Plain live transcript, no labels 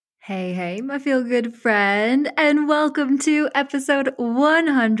Hey, my feel good friend, and welcome to episode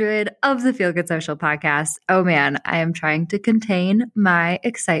 100 of the Feel Good Social podcast. Oh man, I am trying to contain my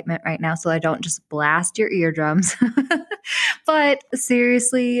excitement right now so I don't just blast your eardrums. But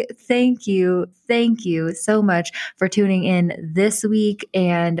seriously, thank you so much for tuning in this week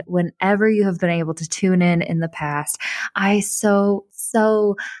and whenever you have been able to tune in the past. I so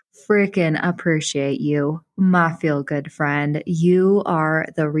freaking appreciate you, my feel good friend. You are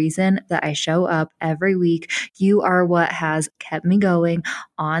the reason that I show up every week. You are what has kept me going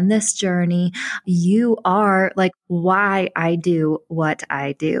on this journey. You are like why I do what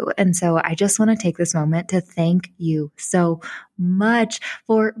I do. And so I just want to take this moment to thank you so much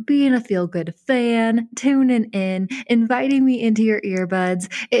for being a feel good fan, tuning in, inviting me into your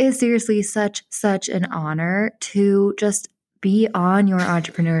earbuds. It is seriously such an honor to just be on your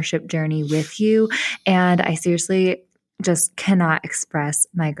entrepreneurship journey with you. And I seriously just cannot express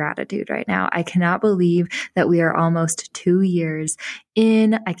my gratitude right now. I cannot believe that we are almost 2 years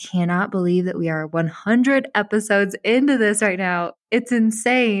in. I cannot believe that we are 100 episodes into this right now. It's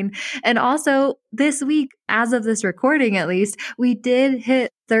insane. And also this week, as of this recording at least, we did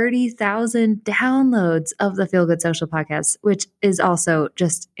hit 30,000 downloads of the Feel Good Social podcast, which is also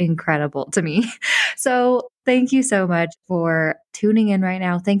just incredible to me. So thank you so much for tuning in right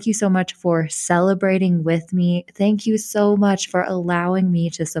now. Thank you so much for celebrating with me. Thank you so much for allowing me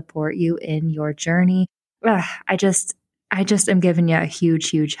to support you in your journey. I just am giving you a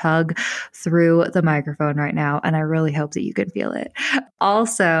huge hug through the microphone right now, and I really hope that you can feel it.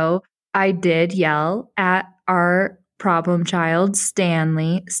 Also, I did yell at our problem child,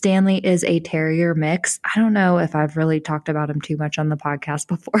 Stanley. Stanley is a terrier mix. I don't know if I've really talked about him too much on the podcast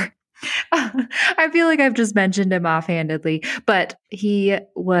before. I feel like I've just mentioned him offhandedly, but he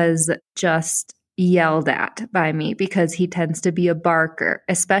was just yelled at by me because he tends to be a barker,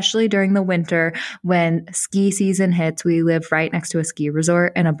 especially during the winter when ski season hits. We live right next to a ski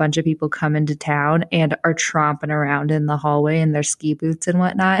resort and a bunch of people come into town and are tromping around in the hallway in their ski boots and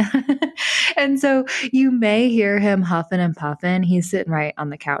whatnot. And so you may hear him huffing and puffing. He's sitting right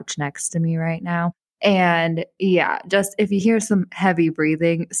on the couch next to me right now. And yeah, just if you hear some heavy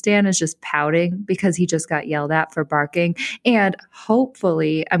breathing, Stan is just pouting because he just got yelled at for barking. And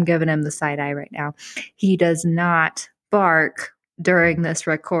hopefully, I'm giving him the side eye right now. He does not bark during this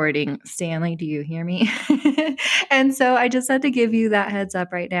recording. Stanley, do you hear me? And so I just had to give you that heads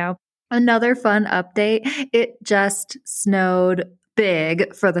up right now. Another fun update. It just snowed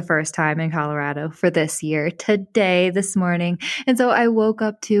big for the first time in Colorado for this year, this morning. And so I woke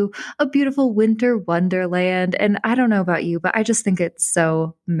up to a beautiful winter wonderland. And I don't know about you, but I just think it's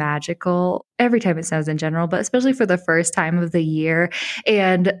so magical every time it snows in general, but especially for the first time of the year.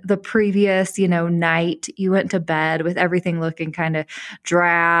 And the previous, night you went to bed with everything looking kind of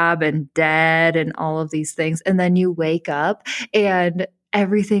drab and dead and all of these things. And then you wake up and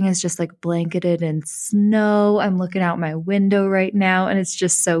everything is just like blanketed in snow. I'm looking out my window right now and it's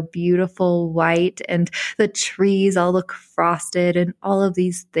just so beautiful white and the trees all look frosted and all of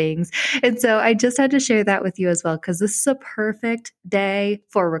these things. And so I just had to share that with you as well because this is a perfect day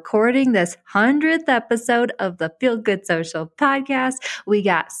for recording this 100th episode of the Feel Good Social podcast. We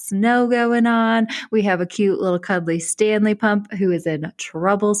got snow going on. We have a cute little cuddly Stanley pump who is in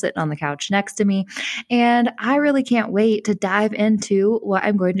trouble sitting on the couch next to me. And I really can't wait to dive into what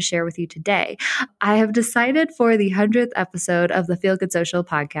I'm going to share with you today. I have decided for the 100th episode of the Feel Good Social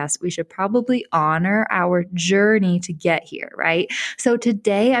podcast, we should probably honor our journey to get here, right? So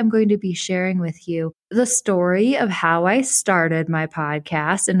today I'm going to be sharing with you the story of how I started my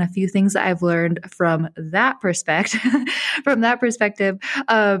podcast and a few things that I've learned from that perspective,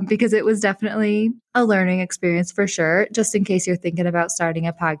 because it was definitely a learning experience for sure, just in case you're thinking about starting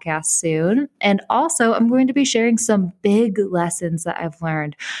a podcast soon. And also, I'm going to be sharing some big lessons that I've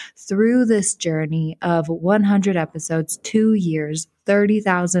learned through this journey of 100 episodes, 2 years,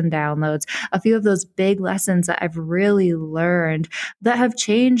 30,000 downloads, a few of those big lessons that I've really learned that have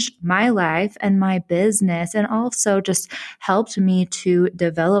changed my life and my business and also just helped me to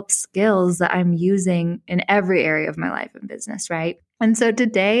develop skills that I'm using in every area of my life and business, right? And so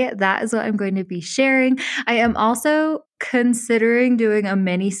today, that is what I'm going to be sharing. I am also considering doing a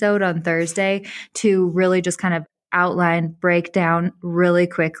mini-sode on Thursday to really just kind of break down really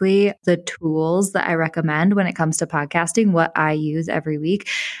quickly the tools that I recommend when it comes to podcasting, what I use every week.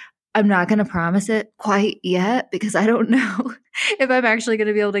 I'm not going to promise it quite yet because I don't know if I'm actually going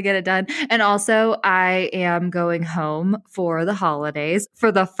to be able to get it done. And also, I am going home for the holidays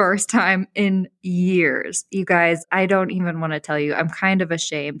for the first time in years. You guys, I don't even want to tell you. I'm kind of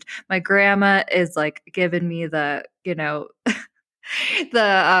ashamed. My grandma is like giving me the,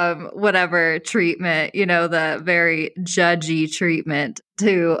 the whatever treatment, the very judgy treatment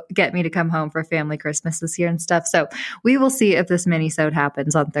to get me to come home for family Christmas this year and stuff. So we will see if this mini-sode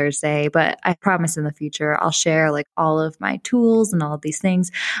happens on Thursday, but I promise in the future I'll share like all of my tools and all of these things,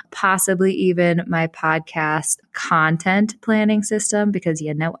 possibly even my podcast content planning system, because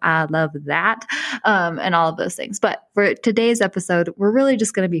I love that, and all of those things. But for today's episode, we're really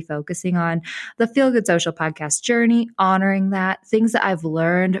just going to be focusing on the Feel Good Social podcast journey, honoring that, things that I've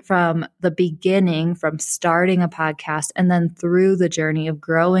learned from the beginning, from starting a podcast, and then through the journey of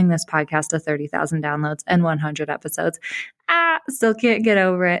growing this podcast to 30,000 downloads and 100 episodes. Still can't get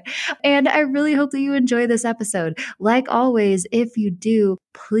over it. And I really hope that you enjoy this episode. Like always, if you do,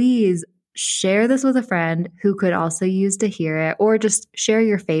 please share this with a friend who could also use to hear it, or just share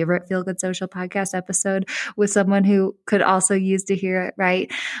your favorite Feel Good Social podcast episode with someone who could also use to hear it, right?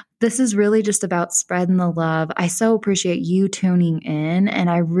 This is really just about spreading the love. I so appreciate you tuning in, and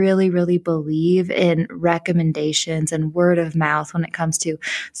I really, really believe in recommendations and word of mouth when it comes to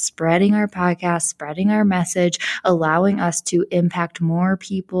spreading our podcast, spreading our message, allowing us to impact more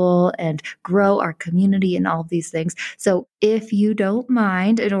people and grow our community and all of these things. So if you don't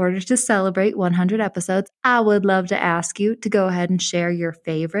mind, in order to celebrate 100 episodes, I would love to ask you to go ahead and share your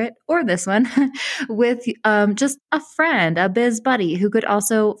favorite, or this one, with just a friend, a biz buddy who could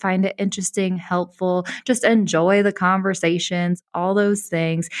also find it interesting, helpful, just enjoy the conversations, all those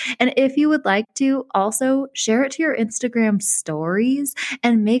things. And if you would like to, also share it to your Instagram stories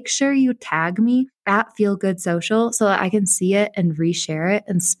and make sure you tag me at Feel Good Social so that I can see it and reshare it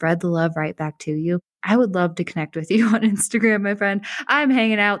and spread the love right back to you. I would love to connect with you on Instagram, my friend. I'm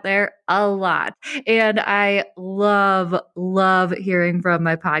hanging out there a lot. And I love hearing from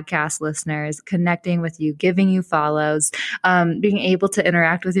my podcast listeners, connecting with you, giving you follows, being able to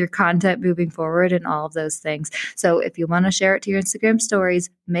interact with your content moving forward and all of those things. So if you want to share it to your Instagram stories,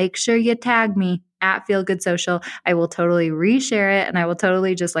 make sure you tag me at Feel Good Social. I will totally reshare it, and I will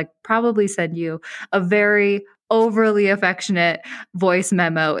totally just probably send you a very overly affectionate voice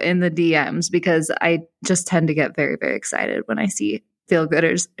memo in the DMs, because I just tend to get very, very excited when I see Feel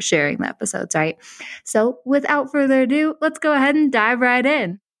Gooders sharing the episodes, right? So without further ado, let's go ahead and dive right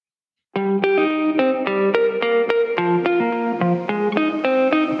in.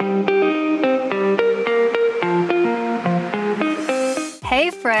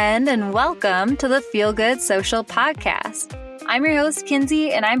 Hey friend, and welcome to the Feel Good Social Podcast. I'm your host,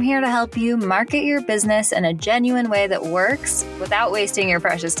 Kinsey, and I'm here to help you market your business in a genuine way that works without wasting your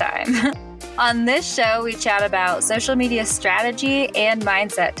precious time. On this show, we chat about social media strategy and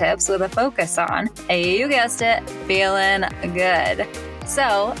mindset tips with a focus on, you guessed it, feeling good.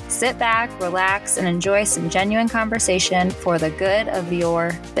 So sit back, relax, and enjoy some genuine conversation for the good of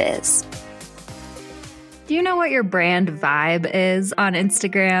your biz. Do you know what your brand vibe is on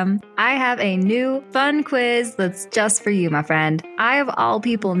Instagram? I have a new fun quiz that's just for you, my friend. I, of all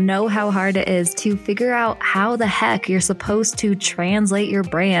people, know how hard it is to figure out how the heck you're supposed to translate your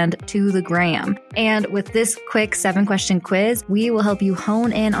brand to the gram. And with this quick 7-question quiz, we will help you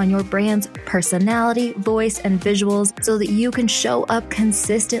hone in on your brand's personality, voice, and visuals so that you can show up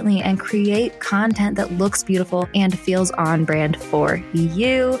consistently and create content that looks beautiful and feels on brand for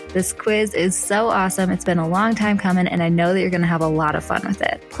you. This quiz is so awesome. It's been a long time coming, and I know that you're going to have a lot of fun with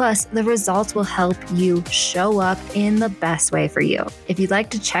it. Plus, the results will help you show up in the best way for you. If you'd like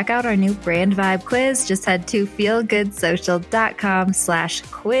to check out our new brand vibe quiz, just head to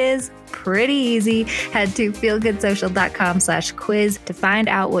feelgoodsocial.com/quiz. Pretty easy. Head to feelgoodsocial.com/quiz to find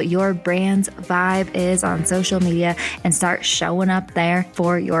out what your brand's vibe is on social media and start showing up there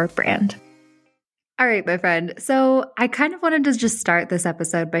for your brand. All right, my friend. So I kind of wanted to just start this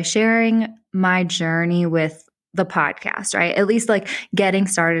episode by sharing my journey with the podcast, right? At least getting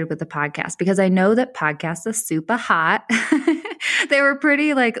started with the podcast, because I know that podcasts are super hot. They were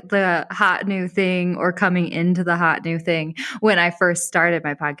pretty the hot new thing, or coming into the hot new thing, when I first started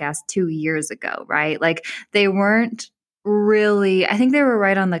my podcast 2 years ago, right? They weren't really, I think they were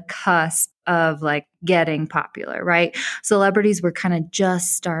right on the cusp of getting popular, right? Celebrities were kind of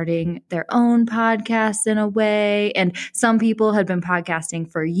just starting their own podcasts in a way. And some people had been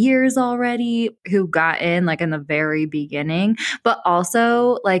podcasting for years already who got in in the very beginning, but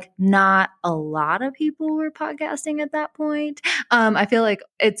also not a lot of people were podcasting at that point. I feel like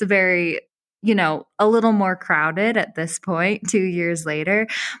it's very, a little more crowded at this point, 2 years later.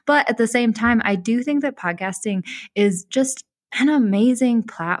 But at the same time, I do think that podcasting is just an amazing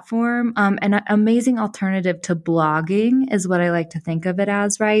platform, an amazing alternative to blogging is what I like to think of it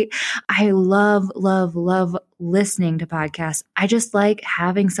as, right? I love listening to podcasts. I just like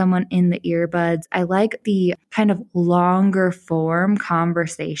having someone in the earbuds. I like the kind of longer form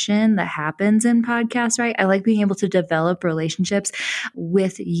conversation that happens in podcasts, right? I like being able to develop relationships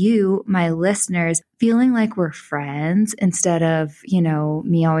with you, my listeners, feeling like we're friends instead of,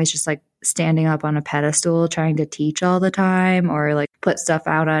 me always just like standing up on a pedestal trying to teach all the time or like put stuff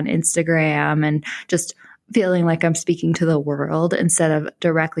out on Instagram and just feeling like I'm speaking to the world instead of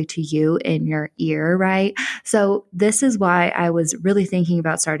directly to you in your ear, right? So this is why I was really thinking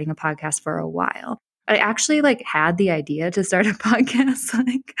about starting a podcast for a while. I actually like had the idea to start a podcast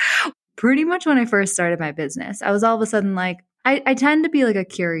like pretty much when I first started my business. I was all of a sudden like, I tend to be like a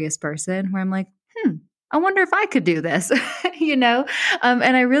curious person where I'm like, I wonder if I could do this, And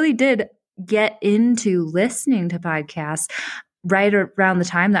I really did get into listening to podcasts right around the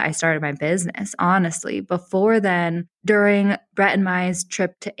time that I started my business, honestly. Before then, during Brett and Mai's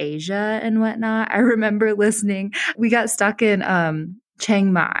trip to Asia and whatnot, I remember listening. We got stuck in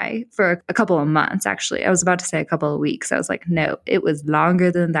Chiang Mai for a couple of months, actually. I was about to say a couple of weeks. I was like, no, it was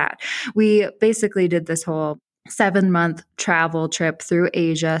longer than that. We basically did this whole 7-month travel trip through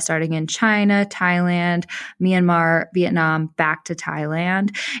Asia, starting in China, Thailand, Myanmar, Vietnam, back to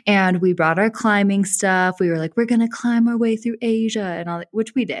Thailand. And we brought our climbing stuff. We were like, we're going to climb our way through Asia and all that,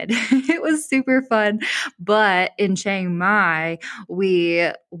 which we did. It was super fun. But in Chiang Mai, we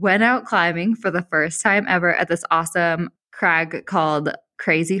went out climbing for the first time ever at this awesome crag called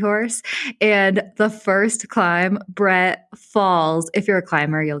Crazy Horse. And the first climb, Brett falls. If you're a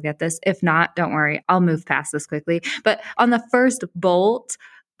climber, you'll get this. If not, don't worry. I'll move past this quickly. But on the first bolt,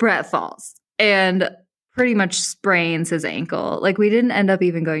 Brett falls and pretty much sprains his ankle. Like we didn't end up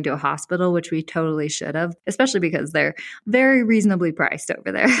even going to a hospital, which we totally should have, especially because they're very reasonably priced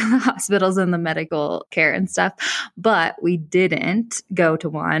over there, the hospitals and the medical care and stuff. But we didn't go to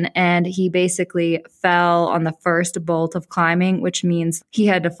one. And he basically fell on the first bolt of climbing, which means he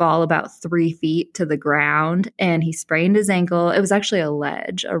had to fall about 3 feet to the ground and he sprained his ankle. It was actually a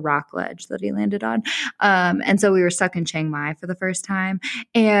rock ledge that he landed on. And so we were stuck in Chiang Mai for the first time.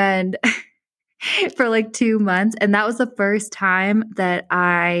 And for like 2 months. And that was the first time that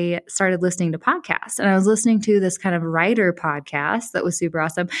I started listening to podcasts. And I was listening to this kind of writer podcast that was super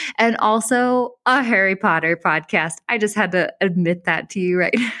awesome. And also a Harry Potter podcast. I just had to admit that to you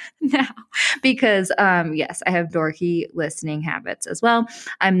right now because, yes, I have dorky listening habits as well.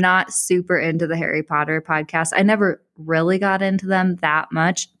 I'm not super into the Harry Potter podcast. I never really got into them that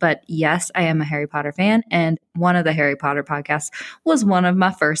much, but yes, I am a Harry Potter fan. And one of the Harry Potter podcasts was one of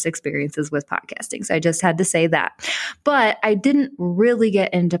my first experiences with podcasting. So I just had to say that. But I didn't really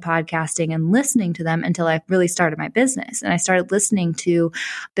get into podcasting and listening to them until I really started my business. And I started listening to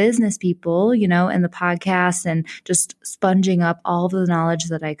business people, in the podcast and just sponging up all of the knowledge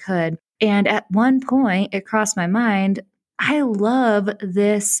that I could. And at one point, it crossed my mind, I love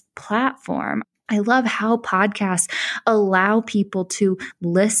this platform. I love how podcasts allow people to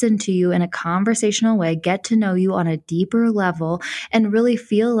listen to you in a conversational way, get to know you on a deeper level, and really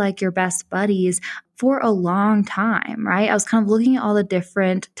feel like your best buddies for a long time, right? I was kind of looking at all the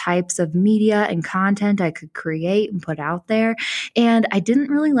different types of media and content I could create and put out there. And I didn't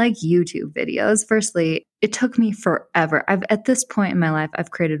really like YouTube videos. Firstly, it took me forever. At this point in my life,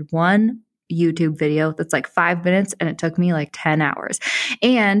 I've created one YouTube video that's like 5 minutes and it took me like 10 hours.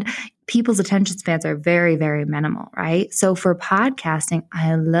 And people's attention spans are very, very minimal, right? So for podcasting,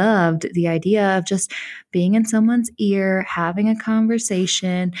 I loved the idea of just being in someone's ear, having a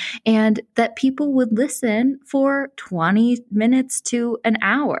conversation, and that people would listen for 20 minutes to an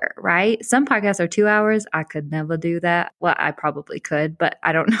hour, right? Some podcasts are 2 hours. I could never do that. Well, I probably could, but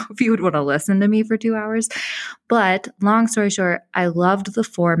I don't know if you would want to listen to me for 2 hours. But long story short, I loved the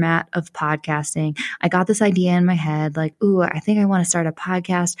format of podcasting. I got this idea in my head, like, ooh, I think I want to start a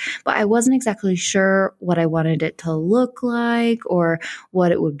podcast, but I wasn't exactly sure what I wanted it to look like or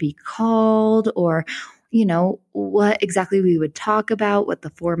what it would be called or what exactly we would talk about, what the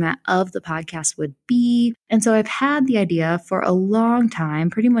format of the podcast would be. And so I've had the idea for a long time,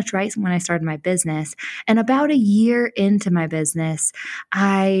 pretty much right when I started my business. And about a year into my business,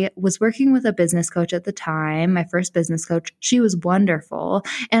 I was working with a business coach at the time, my first business coach. She was wonderful.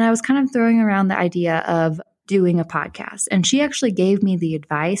 And I was kind of throwing around the idea of doing a podcast. And she actually gave me the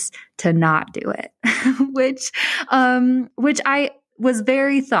advice to not do it, which I was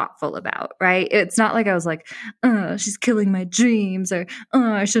very thoughtful about, right? It's not like I was like, she's killing my dreams or,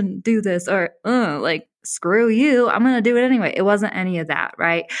 I shouldn't do this or, like, screw you, I'm going to do it anyway. It wasn't any of that,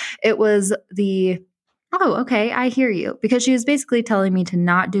 right? It was oh, okay, I hear you. Because she was basically telling me to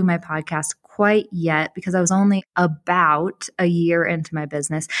not do my podcast quite yet because I was only about a year into my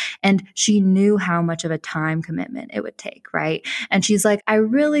business. And she knew how much of a time commitment it would take, right? And she's like, I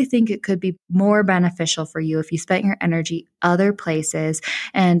really think it could be more beneficial for you if you spent your energy other places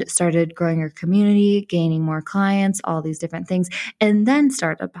and started growing your community, gaining more clients, all these different things, and then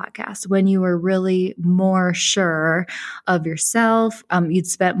start a podcast when you were really more sure of yourself. You'd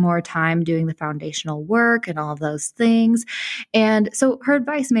spent more time doing the foundational work and all of those things. And so her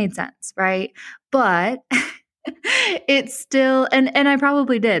advice made sense, right? But it's still, and I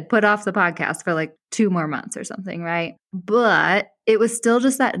probably did put off the podcast for like 2 more months or something, right? But it was still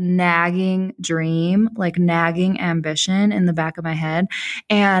just that nagging dream, like nagging ambition in the back of my head.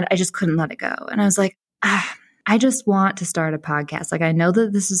 And I just couldn't let it go. And I was like, I just want to start a podcast. Like, I know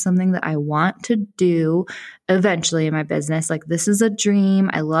that this is something that I want to do eventually in my business. Like, this is a dream.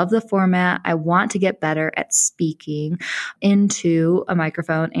 I love the format. I want to get better at speaking into a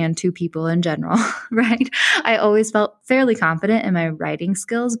microphone and to people in general, right? I always felt fairly confident in my writing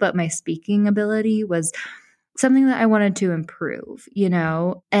skills, but my speaking ability was something that I wanted to improve, you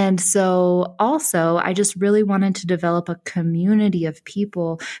know? And so also, I just really wanted to develop a community of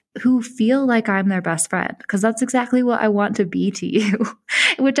people who feel like I'm their best friend, because that's exactly what I want to be to you,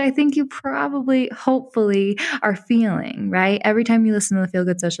 which I think you probably, hopefully, are feeling, right? Every time you listen to the Feel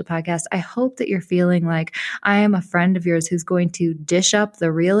Good Social podcast, I hope that you're feeling like I am a friend of yours who's going to dish up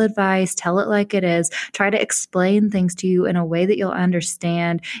the real advice, tell it like it is, try to explain things to you in a way that you'll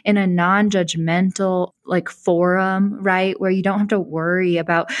understand in a non-judgmental like forum, right? Where you don't have to worry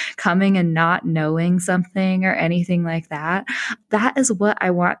about coming and not knowing something or anything like that. That is what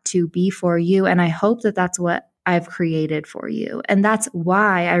I want to be for you. And I hope that that's what I've created for you. And that's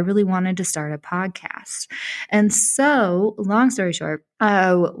why I really wanted to start a podcast. And so, long story short,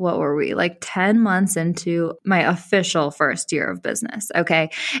 what were we, like 10 months into my official first year of business?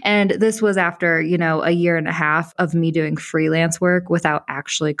 Okay. And this was after, you know, a year and a half of me doing freelance work without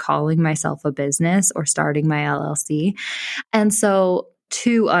actually calling myself a business or starting my LLC. And so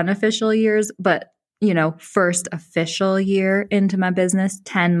 2 unofficial years, but you know, first official year into my business,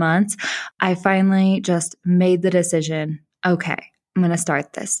 10 months, I finally just made the decision, okay, I'm going to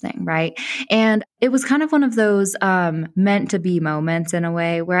start this thing, right? And it was kind of one of those meant to be moments in a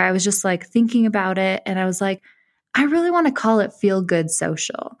way where I was just like thinking about it and I was like, I really want to call it Feel Good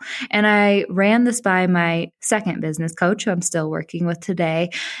Social. And I ran this by my second business coach, who I'm still working with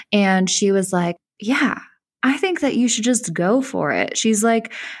today. And she was like, yeah, I think that you should just go for it. She's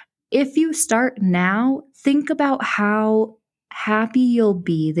like, if you start now, think about how happy you'll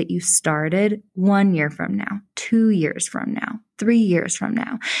be that you started 1 year from now, 2 years from now, 3 years from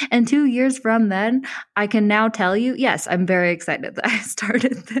now. And 2 years from then, I can now tell you, yes, I'm very excited that I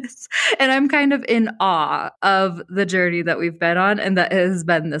started this. And I'm kind of in awe of the journey that we've been on and that it has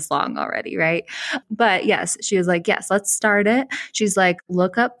been this long already, right? But yes, she was like, yes, let's start it. She's like,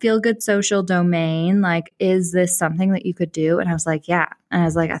 look up Feel Good Social domain. Like, is this something that you could do? And I was like, yeah. And I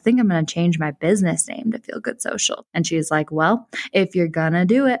was like, I think I'm going to change my business name to Feel Good Social. And she was like, well, if you're going to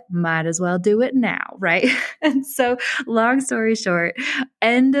do it, might as well do it now, right? And so long story short,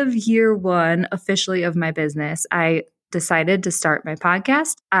 end of year 1 officially of my business, I decided to start my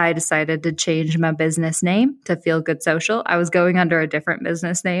podcast. I decided to change my business name to Feel Good Social. I was going under a different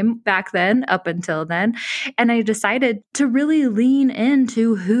business name back then, up until then. And I decided to really lean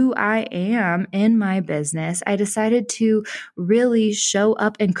into who I am in my business. I decided to really show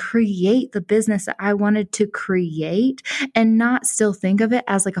up and create the business that I wanted to create and not still think of it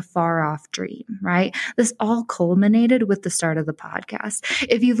as like a far off dream, right? This all culminated with the start of the podcast.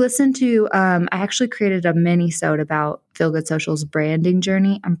 If you've listened to, I actually created a mini-sode about Feel Good Social's branding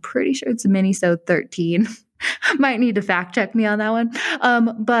journey. I'm pretty sure it's mini-sode 13. Might need to fact check me on that one.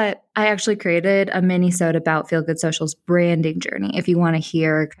 But I actually created a mini-sode about Feel Good Social's branding journey. If you want to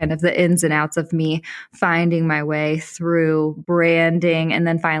hear kind of the ins and outs of me finding my way through branding and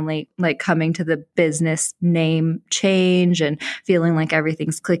then finally like coming to the business name change and feeling like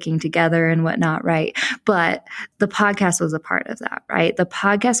everything's clicking together and whatnot, right? But the podcast was a part of that, right? The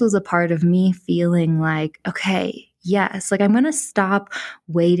podcast was a part of me feeling like, okay, yes, like I'm going to stop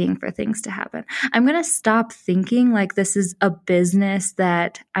waiting for things to happen. I'm going to stop thinking like this is a business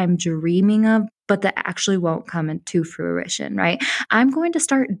that I'm dreaming of, but that actually won't come into fruition, right? I'm going to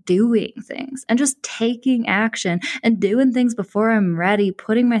start doing things and just taking action and doing things before I'm ready,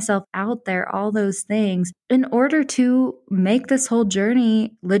 putting myself out there, all those things in order to make this whole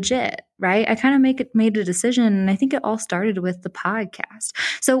journey legit, right? I kind of made a decision, and I think it all started with the podcast.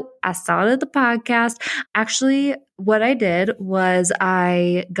 So I started the podcast. Actually, what I did was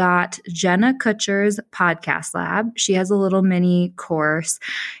I got Jenna Kutcher's Podcast Lab. She has a little mini course.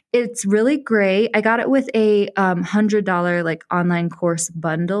 It's really great. I got it with a $100 like online course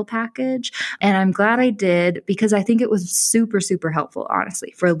bundle package. And I'm glad I did because I think it was super, super helpful,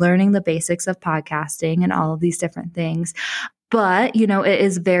 honestly, for learning the basics of podcasting and all of these different things. But, it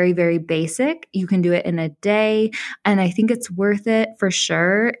is very, very basic. You can do it in a day. And I think it's worth it for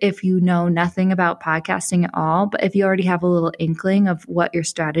sure if you know nothing about podcasting at all. But if you already have a little inkling of what your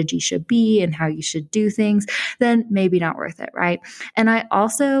strategy should be and how you should do things, then maybe not worth it, right? And I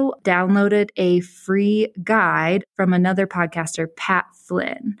also downloaded a free guide from another podcaster, Pat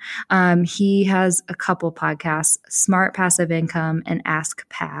Flynn. He has a couple podcasts, Smart Passive Income and Ask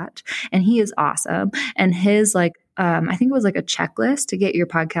Pat. And he is awesome. And his I think it was like a checklist to get your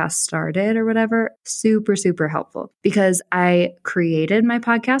podcast started or whatever. Super, super helpful because I created my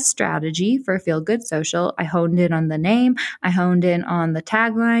podcast strategy for Feel Good Social. I honed in on the name. I honed in on the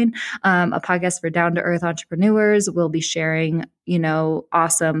tagline, a podcast for down-to-earth entrepreneurs. We'll be sharing,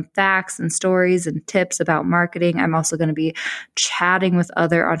 awesome facts and stories and tips about marketing. I'm also going to be chatting with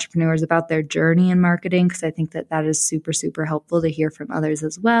other entrepreneurs about their journey in marketing because I think that is super, super helpful to hear from others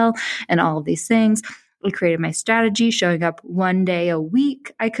as well and all of these things. I created my strategy, showing up one day a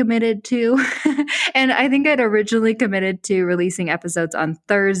week I committed to. And I think I'd originally committed to releasing episodes on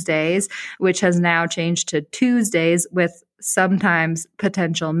Thursdays, which has now changed to Tuesdays with sometimes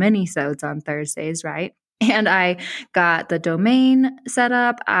potential mini-sodes on Thursdays, right? And I got the domain set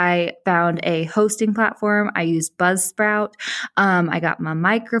up. I found a hosting platform. I used Buzzsprout. I got my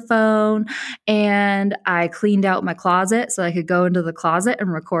microphone and I cleaned out my closet so I could go into the closet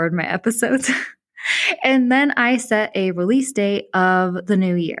and record my episodes. And then I set a release date of the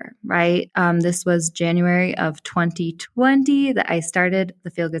new year, right? This was January of 2020 that I started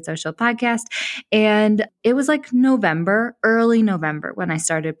the Feel Good Social podcast. And it was like early November when I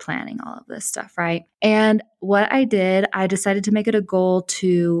started planning all of this stuff, right? And what I did, I decided to make it a goal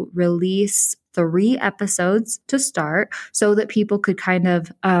to release 3 episodes to start so that people could kind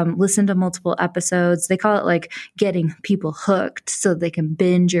of listen to multiple episodes. They call it like getting people hooked so they can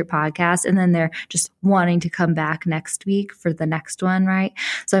binge your podcast and then they're just wanting to come back next week for the next one, right?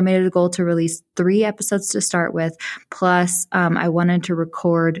 So I made it a goal to release 3 episodes to start with. Plus, I wanted to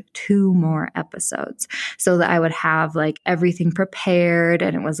record 2 more episodes so that I would have like everything prepared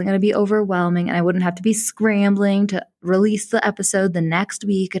and it wasn't going to be overwhelming and I wouldn't have to be scrambling to release the episode the next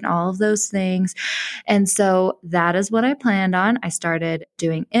week and all of those things. And so that is what I planned on. I started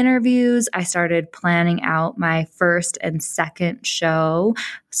doing interviews. I started planning out my first and second show,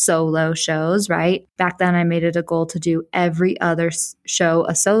 solo shows, right? Back then I made it a goal to do every other show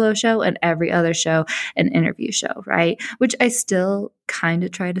a solo show and every other show an interview show, right? Which I still kind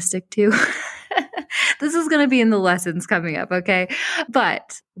of try to stick to. This is going to be in the lessons coming up, okay?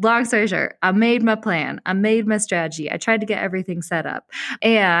 But long story short, I made my plan. I made my strategy. I tried to get everything set up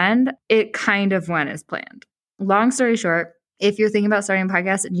and it kind of went as planned. Long story short, if you're thinking about starting a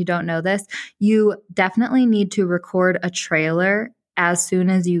podcast and you don't know this, you definitely need to record a trailer as soon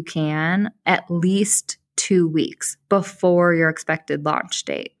as you can, at least 2 weeks before your expected launch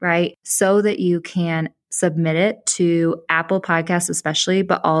date, right? So that you can submit it to Apple Podcasts especially,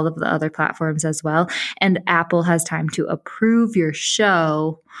 but all of the other platforms as well. And Apple has time to approve your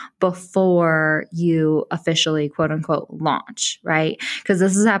show before you officially, quote unquote, launch, right? Because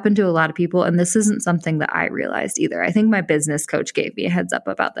this has happened to a lot of people. And this isn't something that I realized either. I think my business coach gave me a heads up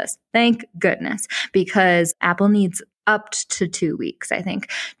about this. Thank goodness, because Apple needs up to 2 weeks, I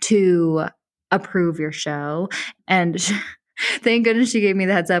think, to approve your show. And thank goodness she gave me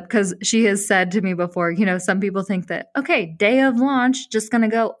the heads up because she has said to me before, some people think that, okay, day of launch, just going to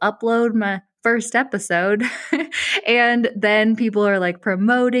go upload my first episode. And then people are like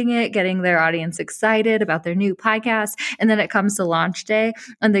promoting it, getting their audience excited about their new podcast. And then it comes to launch day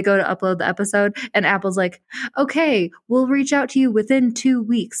and they go to upload the episode and Apple's like, okay, we'll reach out to you within 2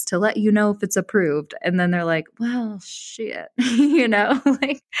 weeks to let you know if it's approved. And then they're like, well, shit,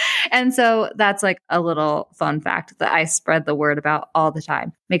 and so that's like a little fun fact that I spread the word about all the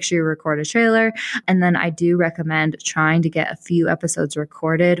time. Make sure you record a trailer. And then I do recommend trying to get a few episodes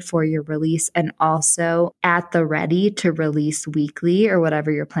recorded for your release and also at the ready to release weekly or whatever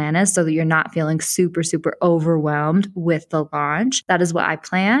your plan is so that you're not feeling super, super overwhelmed with the launch. That is what I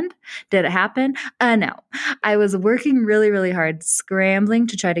planned. Did it happen? No. I was working really, really hard, scrambling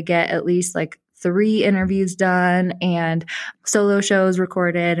to try to get at least like 3 interviews done and solo shows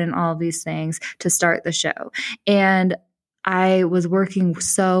recorded and all of these things to start the show. And I was working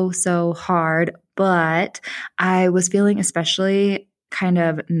so hard, but I was feeling especially kind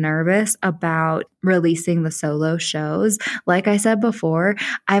of nervous about releasing the solo shows. Like I said before,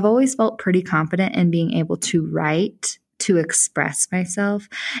 I've always felt pretty confident in being able to write, to express myself.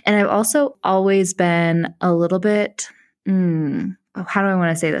 And I've also always been a little bit, how do I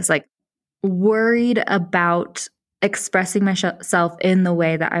want to say this? Like worried about expressing myself in the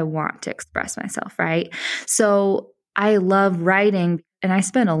way that I want to express myself, right? So I love writing and I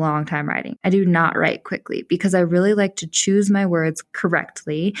spend a long time writing. I do not write quickly because I really like to choose my words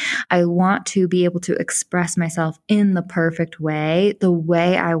correctly. I want to be able to express myself in the perfect way, the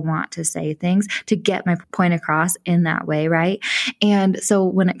way I want to say things to get my point across in that way, right? And so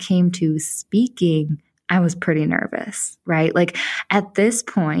when it came to speaking, I was pretty nervous, right? Like at this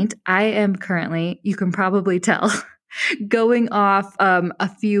point, I am currently, you can probably tell, going off a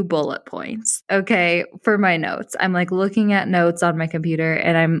few bullet points, okay, for my notes. I'm like looking at notes on my computer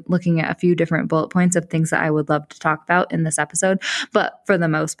and I'm looking at a few different bullet points of things that I would love to talk about in this episode. But for the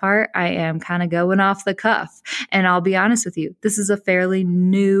most part, I am kind of going off the cuff. And I'll be honest with you, this is a fairly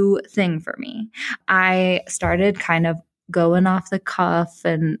new thing for me. I started kind of going off the cuff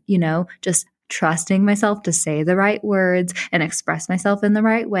and, just trusting myself to say the right words and express myself in the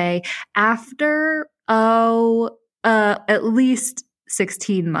right way after, at least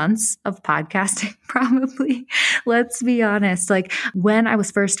 16 months of podcasting, probably. Let's be honest. Like when I was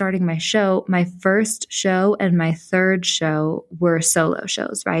first starting my show, my first show and my third show were solo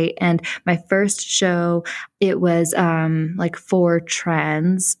shows, right? And my first show, it was like 4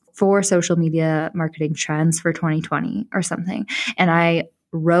 social media marketing trends for 2020 or something. And I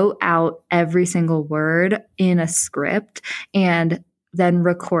wrote out every single word in a script and then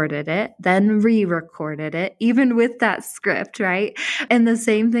recorded it, then re-recorded it, even with that script, right? And the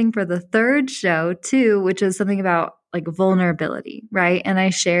same thing for the third show too, which is something about like vulnerability, right? And I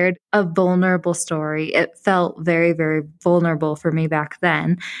shared a vulnerable story. It felt very, very vulnerable for me back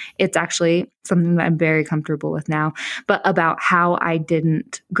then. It's actually something that I'm very comfortable with now, but about how I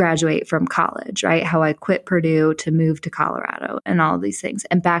didn't graduate from college, right? How I quit Purdue to move to Colorado and all of these things.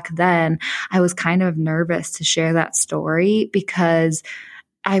 And back then I was kind of nervous to share that story because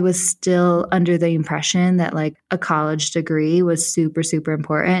I was still under the impression that like a college degree was super, super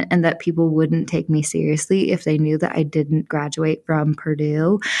important and that people wouldn't take me seriously if they knew that I didn't graduate from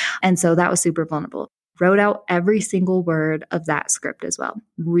Purdue. And so that was super vulnerable. Wrote out every single word of that script as well.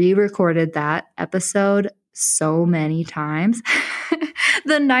 Re-recorded that episode so many times.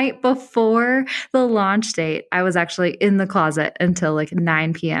 The night before the launch date, I was actually in the closet until like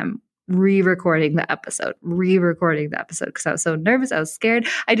 9 p.m. re-recording the episode because I was so nervous. I was scared.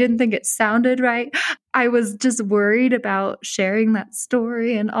 I didn't think it sounded right. I was just worried about sharing that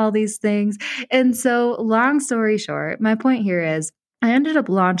story and all these things. And so long story short, my point here is I ended up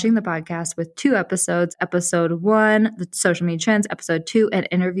launching the podcast with 2 episodes. Episode 1, the social media trends, episode 2, an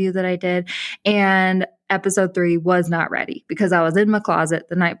interview that I did. And episode 3 was not ready because I was in my closet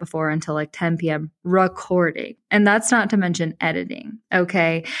the night before until like 10 p.m. recording. And that's not to mention editing.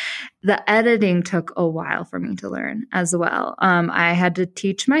 Okay. The editing took a while for me to learn as well. I had to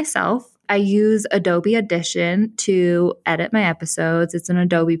teach myself. I use Adobe Audition to edit my episodes. It's an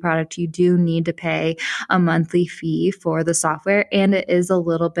Adobe product. You do need to pay a monthly fee for the software, and it is a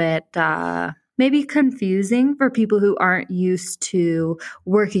little bit maybe confusing for people who aren't used to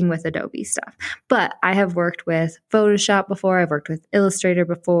working with Adobe stuff. But I have worked with Photoshop before. I've worked with Illustrator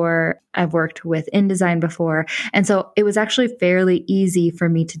before. I've worked with InDesign before. And so it was actually fairly easy for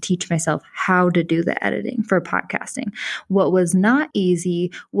me to teach myself how to do the editing for podcasting. What was not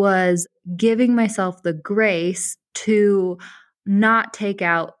easy was giving myself the grace to not take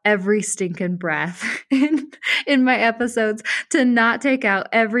out every stinking breath in my episodes, to not take out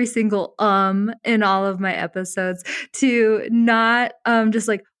every single in all of my episodes, to not just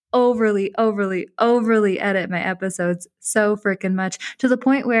like overly edit my episodes so freaking much to the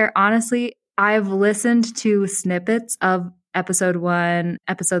point where honestly, I've listened to snippets of episode 1,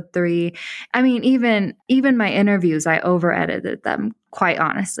 episode 3. I mean, even my interviews, I over edited them, quite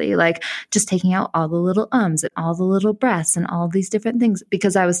honestly, like just taking out all the little ums and all the little breaths and all these different things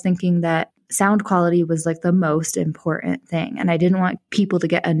because I was thinking that sound quality was like the most important thing. And I didn't want people to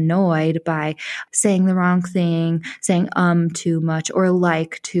get annoyed by saying the wrong thing, saying too much or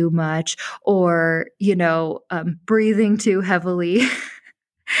like too much or, breathing too heavily.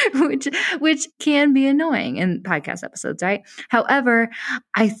 which can be annoying in podcast episodes, right? However,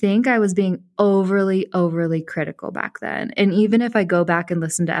 I think I was being overly critical back then. And even if I go back and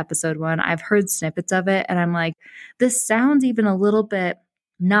listen to episode 1, I've heard snippets of it and I'm like, this sounds even a little bit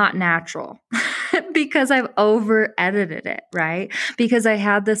not natural. because I've over edited it, right? Because I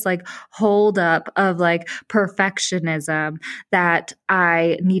had this like hold up of like perfectionism that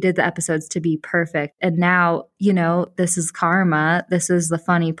I needed the episodes to be perfect. And now, this is karma. This is the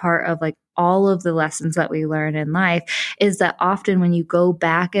funny part of like all of the lessons that we learn in life is that often when you go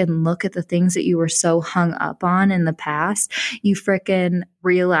back and look at the things that you were so hung up on in the past, you frickin'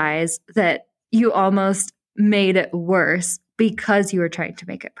 realize that you almost made it worse because you were trying to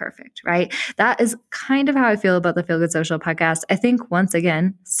make it perfect, right? That is kind of how I feel about the Feel Good Social podcast. I think once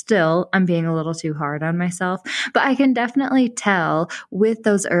again, still, I'm being a little too hard on myself, but I can definitely tell with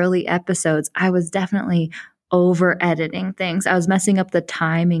those early episodes, I was definitely over editing things. I was messing up the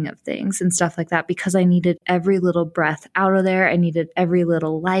timing of things and stuff like that because I needed every little breath out of there. I needed every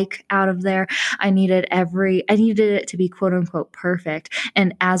little like out of there. I needed it to be quote unquote perfect.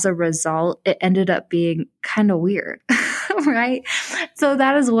 And as a result, it ended up being kind of weird, right? So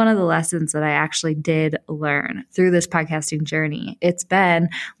that is one of the lessons that I actually did learn through this podcasting journey. It's been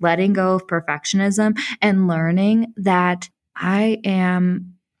letting go of perfectionism and learning that I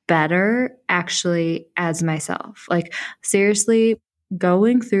am better actually as myself. Like seriously,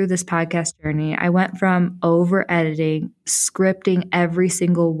 going through this podcast journey, I went from over editing, scripting every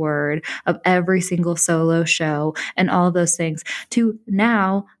single word of every single solo show and all of those things to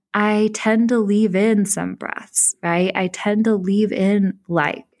now I tend to leave in some breaths, right? I tend to leave in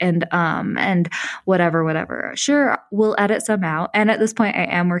like and whatever. Sure, we'll edit some out. And at this point, I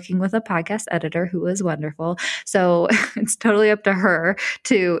am working with a podcast editor who is wonderful. So it's totally up to her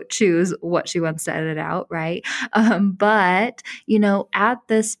to choose what she wants to edit out, right? But at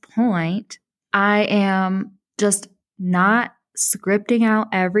this point, I am just not scripting out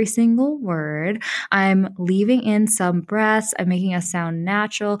every single word. I'm leaving in some breaths. I'm making us sound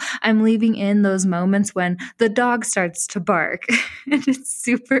natural. I'm leaving in those moments when the dog starts to bark and it's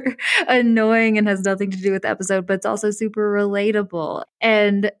super annoying and has nothing to do with the episode, but it's also super relatable.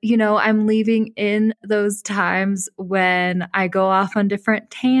 And, I'm leaving in those times when I go off on different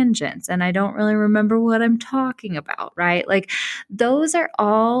tangents and I don't really remember what I'm talking about, right? Like those are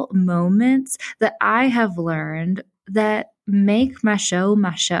all moments that I have learned that make my show,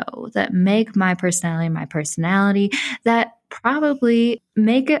 that make my personality, that probably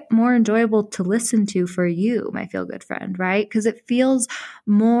make it more enjoyable to listen to for you, my feel good friend, right? Because it feels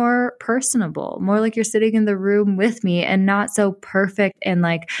more personable, more like you're sitting in the room with me and not so perfect and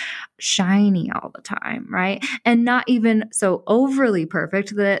like shiny all the time, right? And not even so overly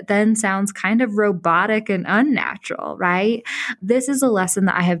perfect that it then sounds kind of robotic and unnatural, right? This is a lesson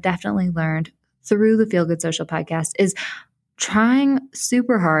that I have definitely learned through the Feel Good Social podcast is trying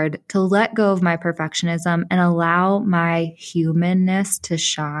super hard to let go of my perfectionism and allow my humanness to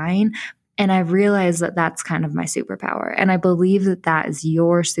shine. And I've realized that that's kind of my superpower. And I believe that that is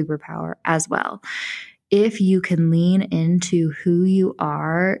your superpower as well. If you can lean into who you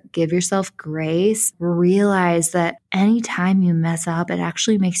are, give yourself grace, realize that anytime you mess up, it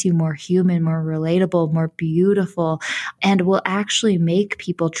actually makes you more human, more relatable, more beautiful, and will actually make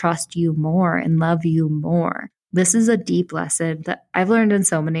people trust you more and love you more. This is a deep lesson that I've learned in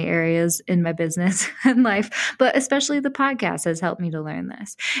so many areas in my business and life, but especially the podcast has helped me to learn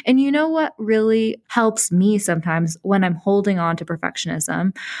this. And you know what really helps me sometimes when I'm holding on to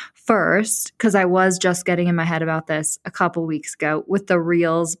perfectionism? First, because I was just getting in my head about this a couple weeks ago with the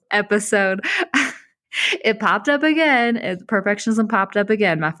Reels episode. It popped up again. Perfectionism popped up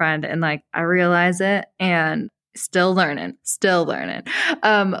again, my friend. And like, I realize it and still learning.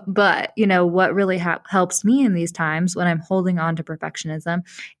 But what really helps me in these times when I'm holding on to perfectionism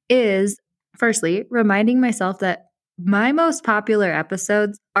is firstly, reminding myself that my most popular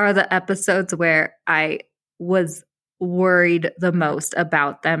episodes are the episodes where I was worried the most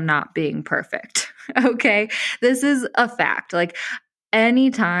about them not being perfect. Okay. This is a fact. Like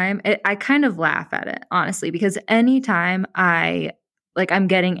anytime I kind of laugh at it, honestly, because anytime I'm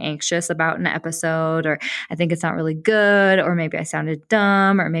getting anxious about an episode, or I think it's not really good, or maybe I sounded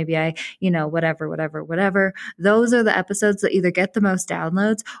dumb, or maybe I, whatever. Those are the episodes that either get the most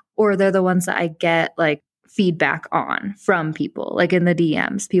downloads or they're the ones that I get like feedback on from people, like in the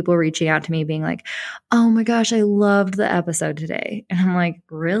DMs, people reaching out to me being like, oh my gosh, I loved the episode today. And I'm like,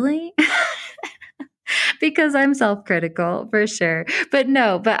 really? Because I'm self-critical for sure. But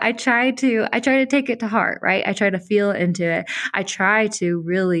I try to take it to heart, right? I try to feel into it. I try to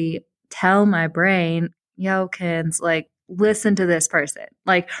really tell my brain, yo, kids, like, listen to this person.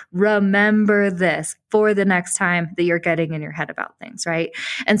 Like, remember this for the next time that you're getting in your head about things, right?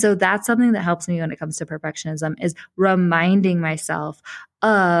 And so that's something that helps me when it comes to perfectionism is reminding myself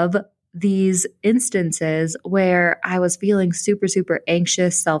of these instances where I was feeling super, super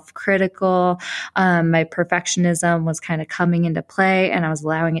anxious, self-critical. My perfectionism was kind of coming into play, and I was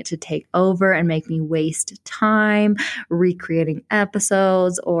allowing it to take over and make me waste time recreating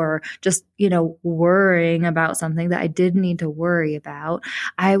episodes or just, worrying about something that I didn't need to worry about.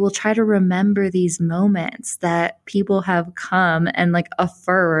 I will try to remember these moments that people have come and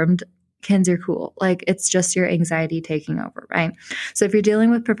affirmed, Kins, you're cool. It's just your anxiety taking over, right? So if you're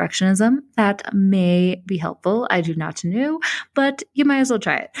dealing with perfectionism, that may be helpful. I do not know, but you might as well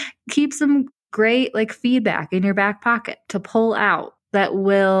try it. Keep some great feedback in your back pocket to pull out that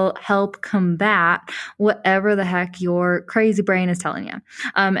will help combat whatever the heck your crazy brain is telling you.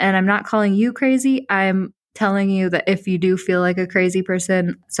 And I'm not calling you crazy. I'm telling you that if you do feel like a crazy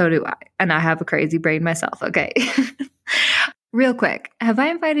person, so do I. And I have a crazy brain myself. Okay. Real quick, have I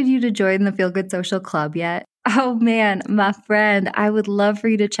invited you to join the Feel Good Social Club yet? Oh man, my friend, I would love for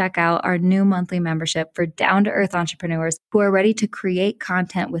you to check out our new monthly membership for down-to-earth entrepreneurs who are ready to create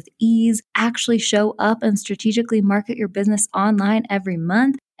content with ease, actually show up and strategically market your business online every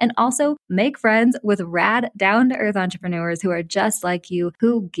month, and also make friends with rad down-to-earth entrepreneurs who are just like you,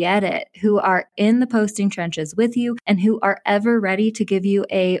 who get it, who are in the posting trenches with you, and who are ever ready to give you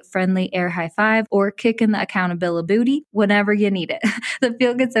a friendly air high five or kick in the accountability booty whenever you need it. The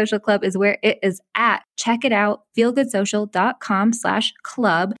Feel Good Social Club is where it is at. Check it out,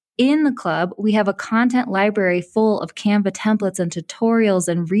 feelgoodsocial.com/club. In the club, we have a content library full of Canva templates and tutorials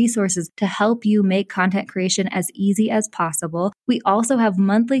and resources to help you make content creation as easy as possible. We also have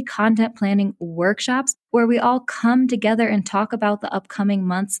monthly content planning workshops where we all come together and talk about the upcoming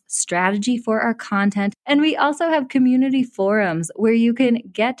month's strategy for our content. And we also have community forums where you can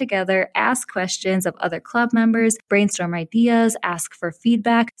get together, ask questions of other club members, brainstorm ideas, ask for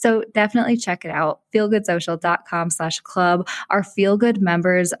feedback. So definitely check it out, feelgoodsocial.com/club. Our Feel Good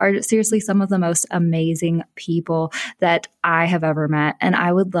members are seriously some of the most amazing people that I have ever met. And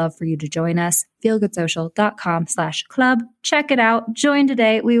I would love for you to join us, feelgoodsocial.com/club. Check it out. Join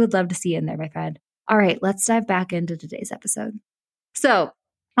today. We would love to see you in there, my friend. All right, let's dive back into today's episode. So,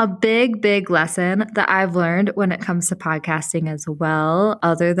 a big lesson that I've learned when it comes to podcasting as well,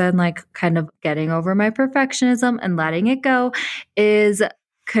 other than kind of getting over my perfectionism and letting it go, is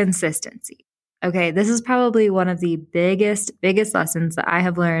consistency. Okay, this is probably one of the biggest lessons that I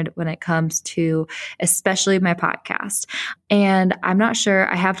have learned when it comes to especially my podcast. And I'm not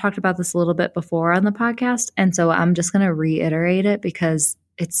sure, I have talked about this a little bit before on the podcast, and so I'm just going to reiterate it because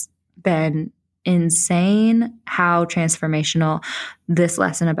it's been insane how transformational this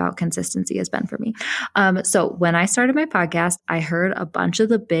lesson about consistency has been for me. So when I started my podcast, I heard a bunch of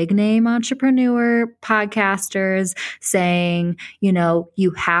the big name entrepreneur podcasters saying,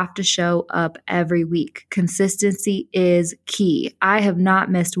 you have to show up every week. Consistency is key. I have not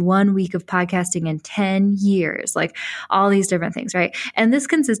missed 1 week of podcasting in 10 years, all these different things, right? And this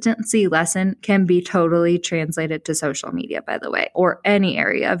consistency lesson can be totally translated to social media, by the way, or any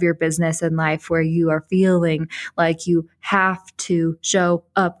area of your business and life where you are feeling like you have to show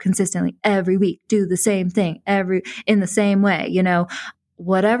up consistently every week, do the same thing in the same way,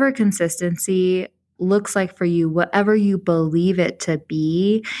 whatever consistency looks like for you, whatever you believe it to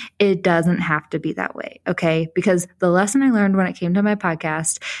be, it doesn't have to be that way. Okay. Because the lesson I learned when it came to my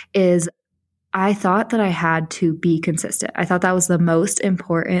podcast is I thought that I had to be consistent. I thought that was the most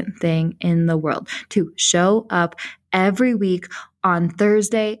important thing in the world, to show up every week on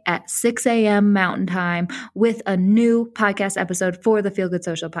Thursday at 6 a.m. Mountain Time with a new podcast episode for the Feel Good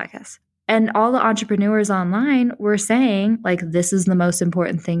Social podcast. And all the entrepreneurs online were saying, this is the most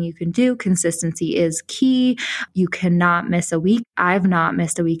important thing you can do. Consistency is key. You cannot miss a week. I've not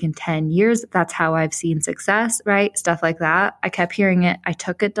missed a week in 10 years. That's how I've seen success, right? Stuff like that. I kept hearing it. I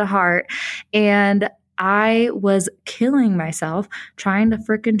took it to heart. And I was killing myself trying to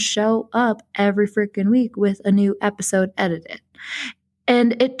freaking show up every freaking week with a new episode edited.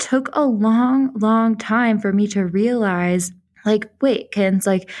 And it took a long time for me to realize, wait, Kins,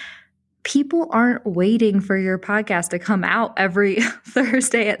 people aren't waiting for your podcast to come out every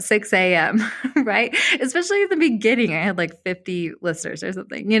Thursday at 6 a.m., right? Especially at the beginning, I had 50 listeners or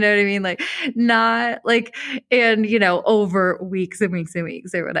something, you know what I mean? Not over weeks and weeks and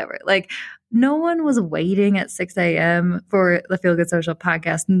weeks or whatever. No one was waiting at 6 a.m. for the Feel Good Social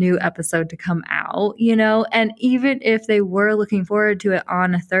podcast new episode to come out, and even if they were looking forward to it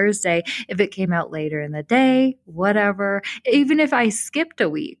on a Thursday, if it came out later in the day, whatever, even if I skipped a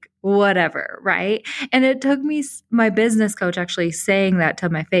week, whatever, right? And it took me my business coach actually saying that to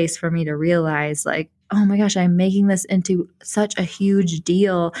my face for me to realize oh my gosh, I'm making this into such a huge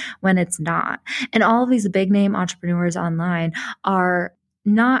deal when it's not. And all of these big name entrepreneurs online are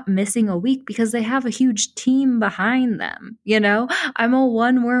not missing a week because they have a huge team behind them. I'm a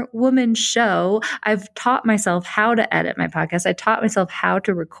one-woman show. I've taught myself how to edit my podcast. I taught myself how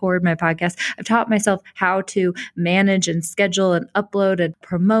to record my podcast. I've taught myself how to manage and schedule and upload and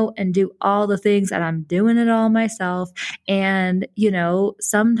promote and do all the things, and I'm doing it all myself. And,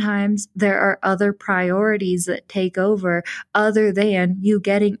 sometimes there are other priorities that take over other than you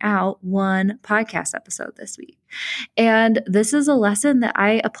getting out one podcast episode this week. And this is a lesson that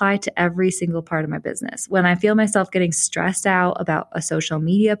I apply to every single part of my business. When I feel myself getting stressed out about a social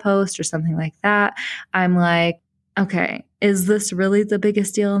media post or something like that, I'm like, okay, is this really the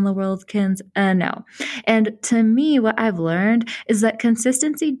biggest deal in the world, Kins? No. And to me, what I've learned is that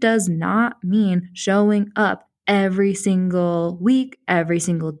consistency does not mean showing up every single week, every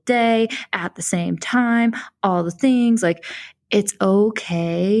single day, at the same time, all the things. Like, it's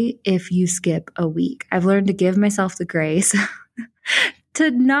okay if you skip a week. I've learned to give myself the grace to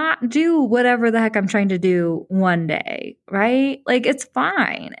not do whatever the heck I'm trying to do one day, right? Like, it's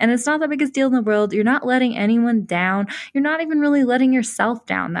fine. And it's not the biggest deal in the world. You're not letting anyone down. You're not even really letting yourself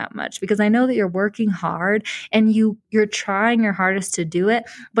down that much, because I know that you're working hard and you're trying your hardest to do it.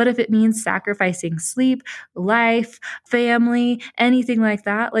 But if it means sacrificing sleep, life, family, anything like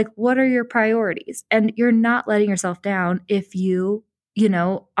that, like, what are your priorities? And you're not letting yourself down if you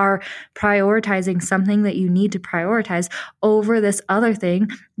are prioritizing something that you need to prioritize over this other thing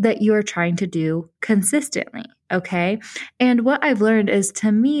that you're trying to do consistently. Okay. And what I've learned is,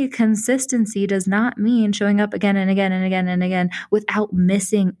 to me, consistency does not mean showing up again and again and again and again without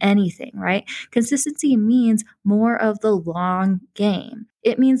missing anything, right? Consistency means more of the long game.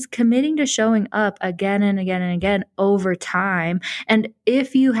 It means committing to showing up again and again and again over time. And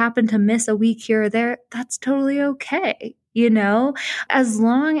if you happen to miss a week here or there, that's totally okay. As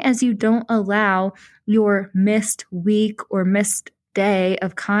long as you don't allow your missed week or missed day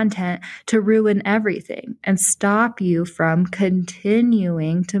of content to ruin everything and stop you from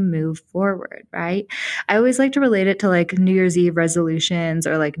continuing to move forward, right? I always like to relate it to like New Year's Eve resolutions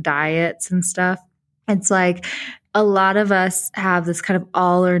or like diets and stuff. It's like, a lot of us have this kind of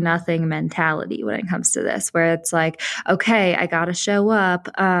all or nothing mentality when it comes to this, where it's like, okay, I got to show up,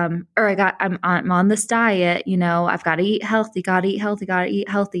 or I'm on this diet, I've got to eat healthy, got to eat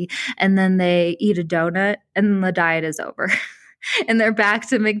healthy. And then they eat a donut and the diet is over. And they're back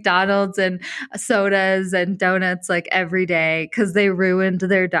to McDonald's and sodas and donuts like every day because they ruined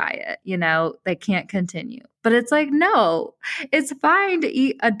their diet. They can't continue. But it's like, no, it's fine to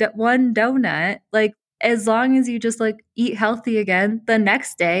eat one donut. Like, as long as you just like eat healthy again the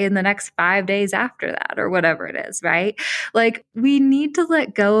next day and the next 5 days after that, or whatever it is, right? Like, we need to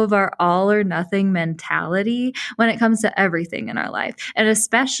let go of our all or nothing mentality when it comes to everything in our life, and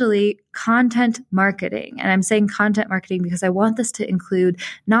especially content marketing. And I'm saying content marketing because I want this to include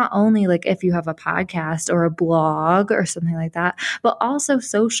not only like if you have a podcast or a blog or something like that, but also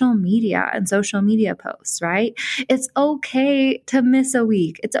social media and social media posts, right? It's okay to miss a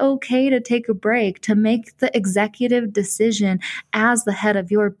week. It's okay to take a break, to make the executive decision as the head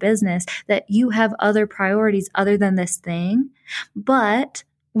of your business that you have other priorities other than this thing. But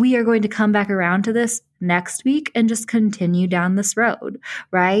we are going to come back around to this next week and just continue down this road,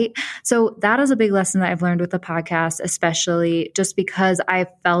 right? So that is a big lesson that I've learned with the podcast, especially just because I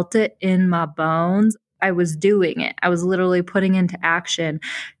felt it in my bones. I was doing it. I was literally putting into action,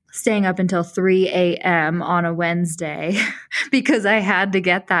 staying up until 3 a.m. on a Wednesday because I had to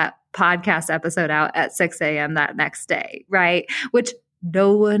get that podcast episode out at 6 a.m. that next day, right? Which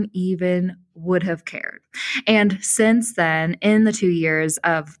no one even would have cared. And since then, in the 2 years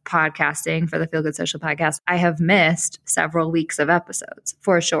of podcasting for the Feel Good Social podcast, I have missed several weeks of episodes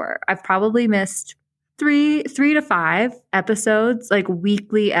for sure. I've probably missed three to 5 episodes, like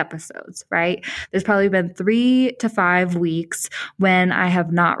weekly episodes, right? There's probably been 3 to 5 weeks when I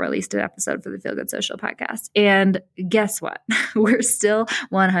have not released an episode for the Feel Good Social podcast. And guess what? We're still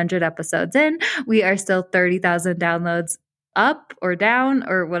 100 episodes in. We are still 30,000 downloads up or down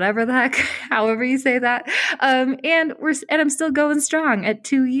or whatever the heck, however you say that. And I'm still going strong at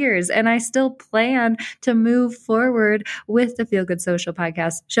 2 years, and I still plan to move forward with the Feel Good Social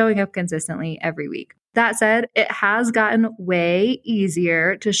podcast, showing up consistently every week. That said, it has gotten way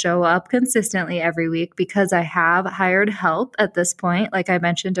easier to show up consistently every week because I have hired help at this point. Like I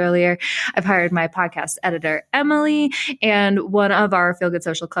mentioned earlier, I've hired my podcast editor, Emily, and one of our Feel Good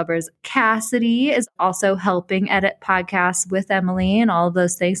Social Clubbers, Cassidy, is also helping edit podcasts with Emily and all of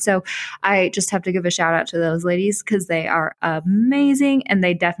those things. So I just have to give a shout out to those ladies because they are amazing and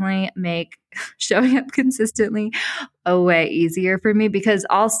they definitely make showing up consistently way easier for me, because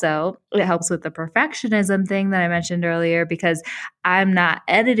also it helps with the perfectionism thing that I mentioned earlier, because I'm not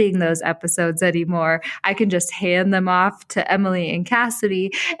editing those episodes anymore. I can just hand them off to Emily and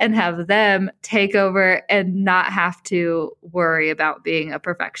Cassidy and have them take over and not have to worry about being a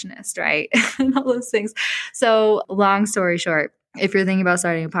perfectionist, right? And all those things. So long story short, if you're thinking about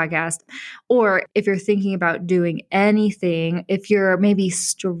starting a podcast, or if you're thinking about doing anything, if you're maybe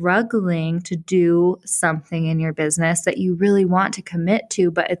struggling to do something in your business that you really want to commit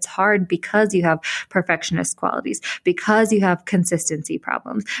to, but it's hard because you have perfectionist qualities, because you have consistency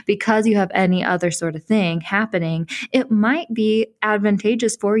problems, because you have any other sort of thing happening, it might be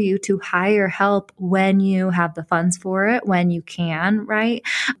advantageous for you to hire help when you have the funds for it, when you can, right?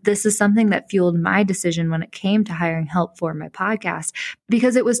 This is something that fueled my decision when it came to hiring help for my podcast,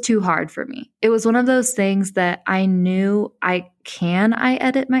 because it was too hard for me. It was one of those things that I knew I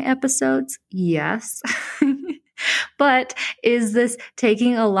edit my episodes? Yes. But is this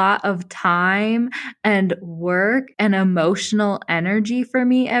taking a lot of time and work and emotional energy for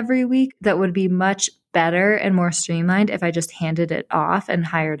me every week that would be much better and more streamlined if I just handed it off and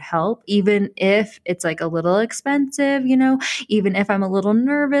hired help, even if it's like a little expensive, even if I'm a little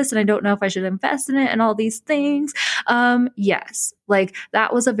nervous and I don't know if I should invest in it and all these things? Yes, like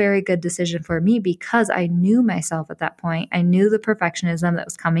that was a very good decision for me, because I knew myself at that point. I knew the perfectionism that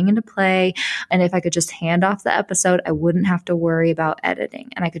was coming into play. And if I could just hand off the episode, I wouldn't have to worry about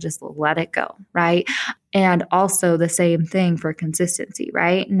editing and I could just let it go, right? And also the same thing for consistency,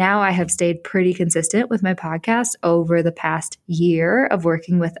 right? Now I have stayed pretty consistent with my podcast over the past year of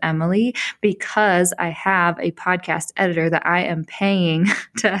working with Emily, because I have a podcast editor that I am paying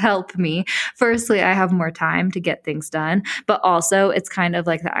to help me. Firstly, I have more time to get things done, but also it's kind of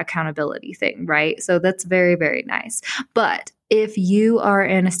like the accountability thing, right? So that's very, very nice. But if you are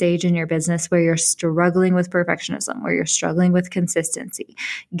in a stage in your business where you're struggling with perfectionism, where you're struggling with consistency,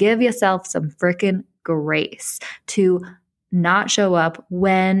 give yourself some freaking grace to not show up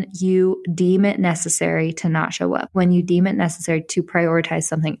when you deem it necessary to not show up, when you deem it necessary to prioritize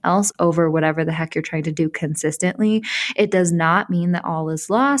something else over whatever the heck you're trying to do consistently. It does not mean that all is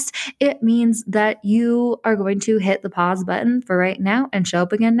lost. It means that you are going to hit the pause button for right now and show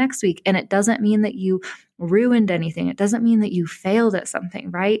up again next week. And it doesn't mean that you ruined anything. It doesn't mean that you failed at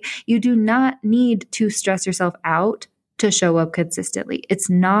something, right? You do not need to stress yourself out to show up consistently. It's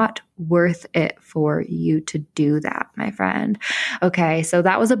not worth it for you to do that, my friend. Okay, so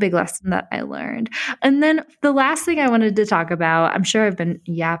that was a big lesson that I learned. And then the last thing I wanted to talk about, I'm sure I've been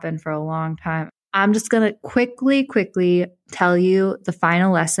yapping for a long time. I'm just going to quickly tell you the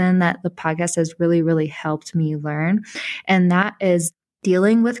final lesson that the podcast has really, really helped me learn. And that is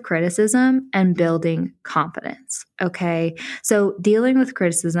dealing with criticism and building confidence. Okay. So dealing with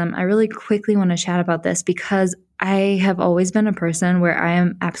criticism, I really quickly want to chat about this because I have always been a person where I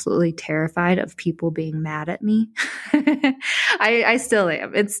am absolutely terrified of people being mad at me. I still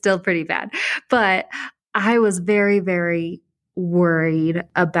am. It's still pretty bad. But I was very, very worried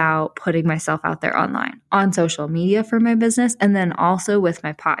about putting myself out there online, on social media for my business, and then also with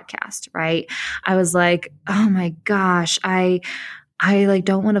my podcast, right? I was like, oh my gosh, I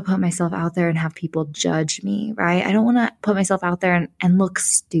don't want to put myself out there and have people judge me, right? I don't want to put myself out there and look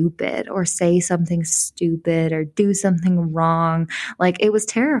stupid or say something stupid or do something wrong. Like, it was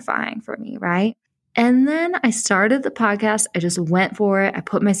terrifying for me, right? And then I started the podcast. I just went for it. I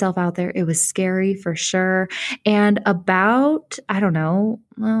put myself out there. It was scary for sure. And about,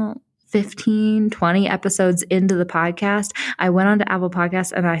 15, 20 episodes into the podcast, I went on to Apple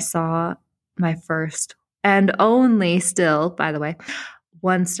Podcasts and I saw my first and only still, by the way,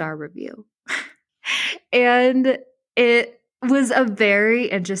 1-star review. And it was a very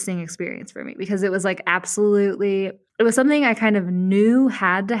interesting experience for me because it was like it was something I kind of knew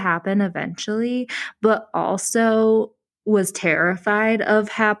had to happen eventually, but also was terrified of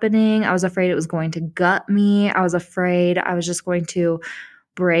happening. I was afraid it was going to gut me. I was afraid I was just going to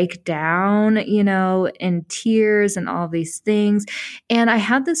break down, in tears and all these things. And I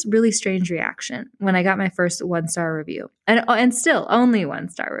had this really strange reaction when I got my first 1-star review, and still only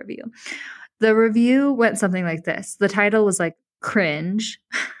 1-star review. The review went something like this. The title was like cringe.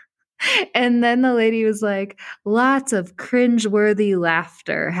 And then the lady was like, lots of cringeworthy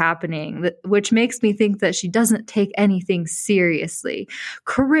laughter happening, which makes me think that she doesn't take anything seriously.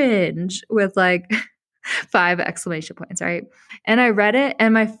 Cringe with like 5 exclamation points, right? And I read it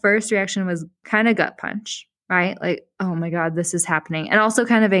and my first reaction was kind of gut punch, right? Like, oh my God, this is happening. And also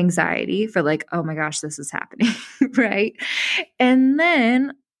kind of anxiety for like, oh my gosh, this is happening, right? And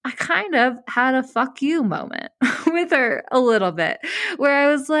then I kind of had a fuck you moment with her a little bit where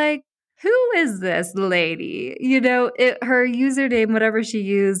I was like, who is this lady? Her username, whatever she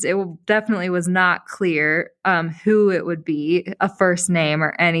used, definitely was not clear who it would be, a first name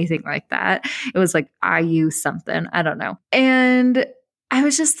or anything like that. It was like IU something. I don't know. And I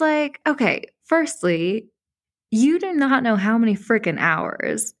was just like, okay, firstly, you do not know how many freaking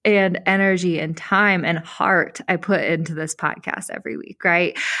hours and energy and time and heart I put into this podcast every week,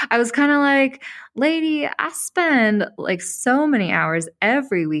 right? I was kind of like, lady, I spend like so many hours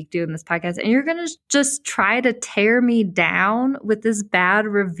every week doing this podcast, and you're going to just try to tear me down with this bad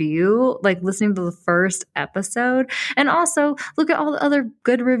review, like listening to the first episode. And also, look at all the other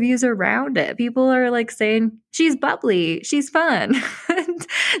good reviews around it. People are like saying, she's bubbly, she's fun.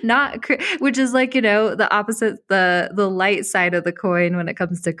 Not, which is like, the opposite, the light side of the coin when it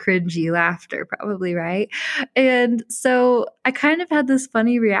comes to cringy laughter, probably, right? And so I kind of had this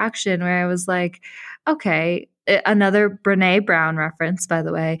funny reaction where I was like, okay, another Brene Brown reference, by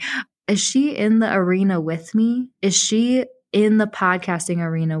the way. Is she in the arena with me? Is she in the podcasting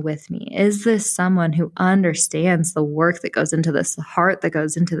arena with me? Is this someone who understands the work that goes into this, the heart that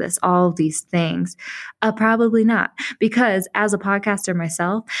goes into this, all of these things? Probably not, because as a podcaster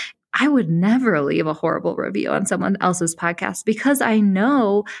myself, I would never leave a horrible review on someone else's podcast because I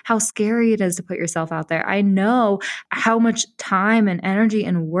know how scary it is to put yourself out there. I know how much time and energy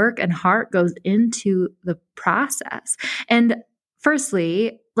and work and heart goes into the process. And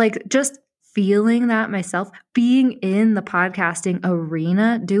firstly, like just feeling that myself, being in the podcasting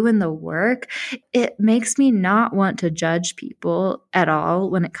arena, doing the work, it makes me not want to judge people at all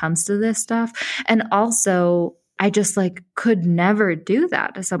when it comes to this stuff. And also, I just like could never do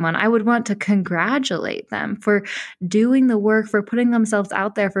that to someone. I would want to congratulate them for doing the work, for putting themselves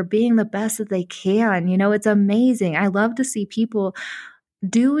out there, for being the best that they can. It's amazing. I love to see people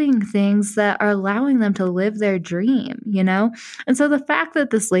doing things that are allowing them to live their dream, And so the fact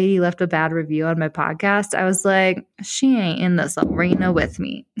that this lady left a bad review on my podcast, I was like, she ain't in this arena with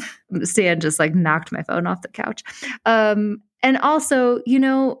me. Stan just like knocked my phone off the couch. And also,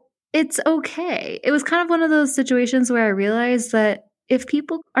 it's okay. It was kind of one of those situations where I realized that if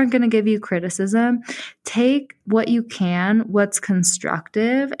people aren't going to give you criticism, take what you can, what's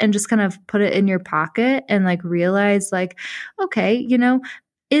constructive, and just kind of put it in your pocket and like realize like, okay,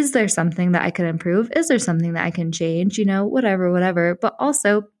 is there something that I can improve? Is there something that I can change? Whatever. But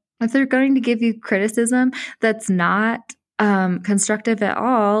also, if they're going to give you criticism that's not constructive at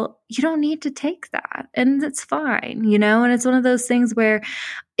all, you don't need to take that. And it's fine, and it's one of those things where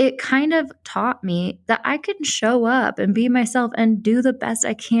it kind of taught me that I can show up and be myself and do the best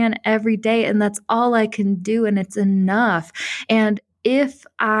I can every day. And that's all I can do. And it's enough. And if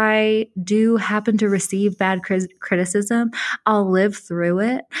I do happen to receive bad criticism, I'll live through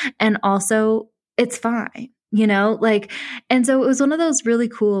it. And also, it's fine. And so it was one of those really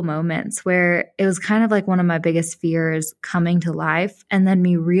cool moments where it was kind of like one of my biggest fears coming to life. And then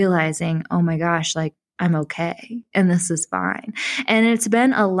me realizing, oh my gosh, like I'm okay and this is fine. And it's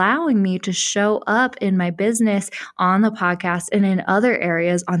been allowing me to show up in my business, on the podcast, and in other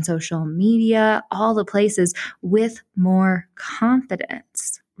areas on social media, all the places with more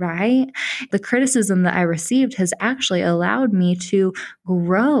confidence. Right? The criticism that I received has actually allowed me to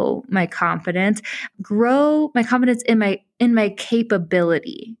grow my confidence in my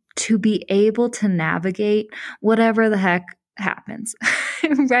capability to be able to navigate whatever the heck happens,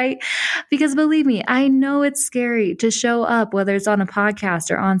 right? Because believe me, I know it's scary to show up, whether it's on a podcast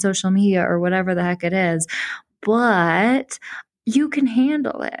or on social media or whatever the heck it is, but you can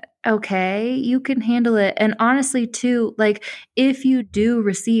handle it. Okay. You can handle it. And honestly, too, like if you do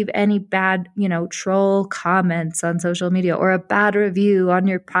receive any bad, troll comments on social media or a bad review on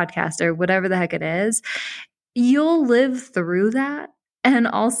your podcast or whatever the heck it is, you'll live through that. And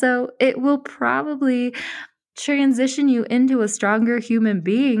also it will probably transition you into a stronger human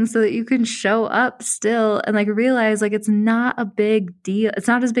being so that you can show up still and like realize like it's not a big deal. It's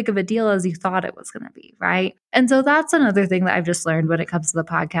not as big of a deal as you thought it was going to be, right? And so that's another thing that I've just learned when it comes to the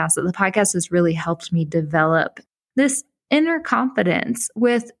podcast, that the podcast has really helped me develop this inner confidence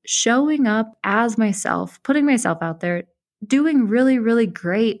with showing up as myself, putting myself out there, doing really, really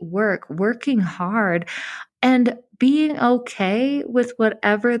great work, working hard, and being okay with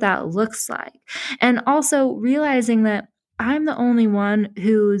whatever that looks like. And also realizing that I'm the only one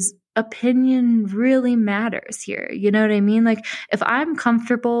whose opinion really matters here. You know what I mean? Like if I'm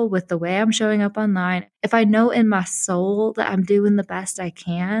comfortable with the way I'm showing up online, if I know in my soul that I'm doing the best I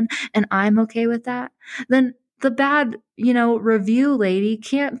can and I'm okay with that, then the bad, review lady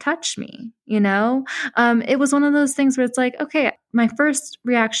can't touch me, It was one of those things where it's like, okay, my first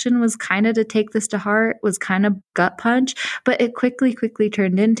reaction was kind of to take this to heart, was kind of gut punch, but it quickly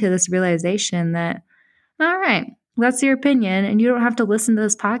turned into this realization that, all right, that's your opinion and you don't have to listen to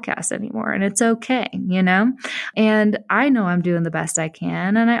this podcast anymore. And it's okay, And I know I'm doing the best I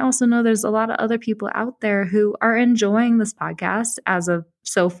can. And I also know there's a lot of other people out there who are enjoying this podcast as of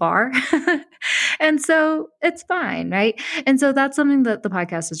so far. And so it's fine, right? And so that's something that the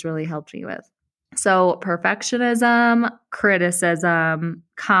podcast has really helped me with. So perfectionism, criticism,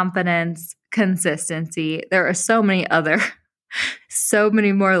 confidence, consistency. There are so many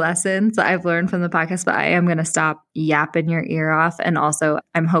more lessons that I've learned from the podcast, but I am going to stop yapping your ear off. And also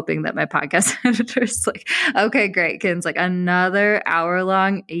I'm hoping that my podcast editor is like, okay, great. Ken's like another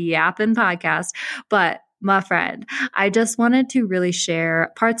hour-long yapping podcast. But my friend, I just wanted to really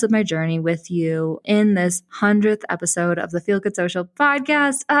share parts of my journey with you in this 100th episode of the Feel Good Social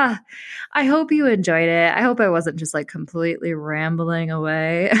podcast. I hope you enjoyed it. I hope I wasn't just like completely rambling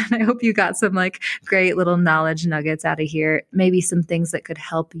away. And I hope you got some like great little knowledge nuggets out of here. Maybe some things that could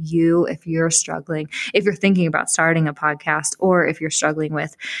help you if you're struggling, if you're thinking about starting a podcast, or if you're struggling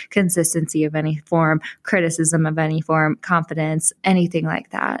with consistency of any form, criticism of any form, confidence, anything like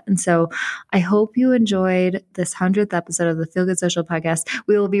that. And so I hope you enjoyed this 100th episode of the Feel Good Social podcast.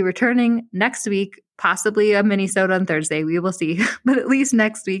 We will be returning next week, possibly a mini-sode on Thursday. We will see, but at least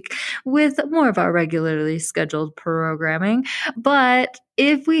next week with more of our regularly scheduled programming. But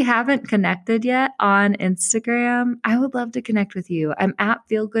if we haven't connected yet on Instagram, I would love to connect with you. I'm at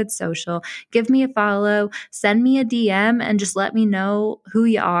Feel Good Social. Give me a follow, send me a DM, and just let me know who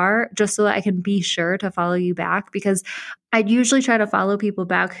you are, just so that I can be sure to follow you back, because I'd usually try to follow people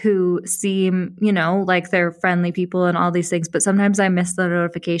back who seem, like they're friendly people and all these things, but sometimes I miss the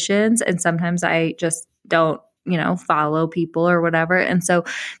notifications and sometimes I just don't, follow people or whatever. And so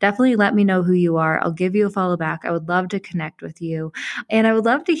definitely let me know who you are. I'll give you a follow back. I would love to connect with you. And I would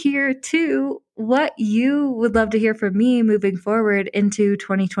love to hear too what you would love to hear from me moving forward into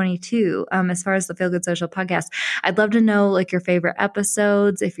 2022. As far as the Feel Good Social podcast, I'd love to know like your favorite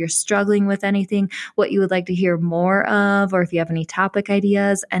episodes, if you're struggling with anything, what you would like to hear more of, or if you have any topic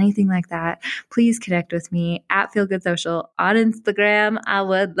ideas, anything like that, please connect with me at Feel Good Social on Instagram. I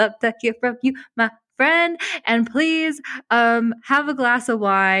would love to hear from you, my friend. And please have a glass of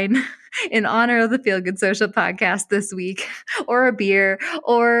wine in honor of the Feel Good Social podcast this week, or a beer,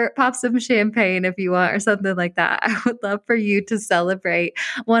 or pop some champagne if you want, or something like that. I would love for you to celebrate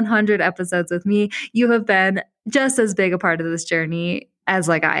 100 episodes with me. You have been just as big a part of this journey as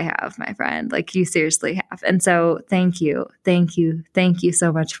like I have, my friend. Like you seriously have. And so thank you. Thank you. Thank you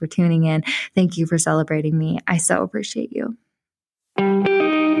so much for tuning in. Thank you for celebrating me. I so appreciate you.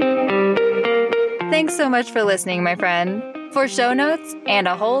 Thanks so much for listening, my friend. For show notes and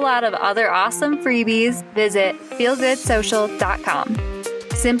a whole lot of other awesome freebies, visit feelgoodsocial.com.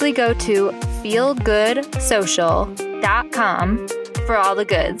 Simply go to feelgoodsocial.com for all the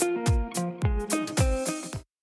goods.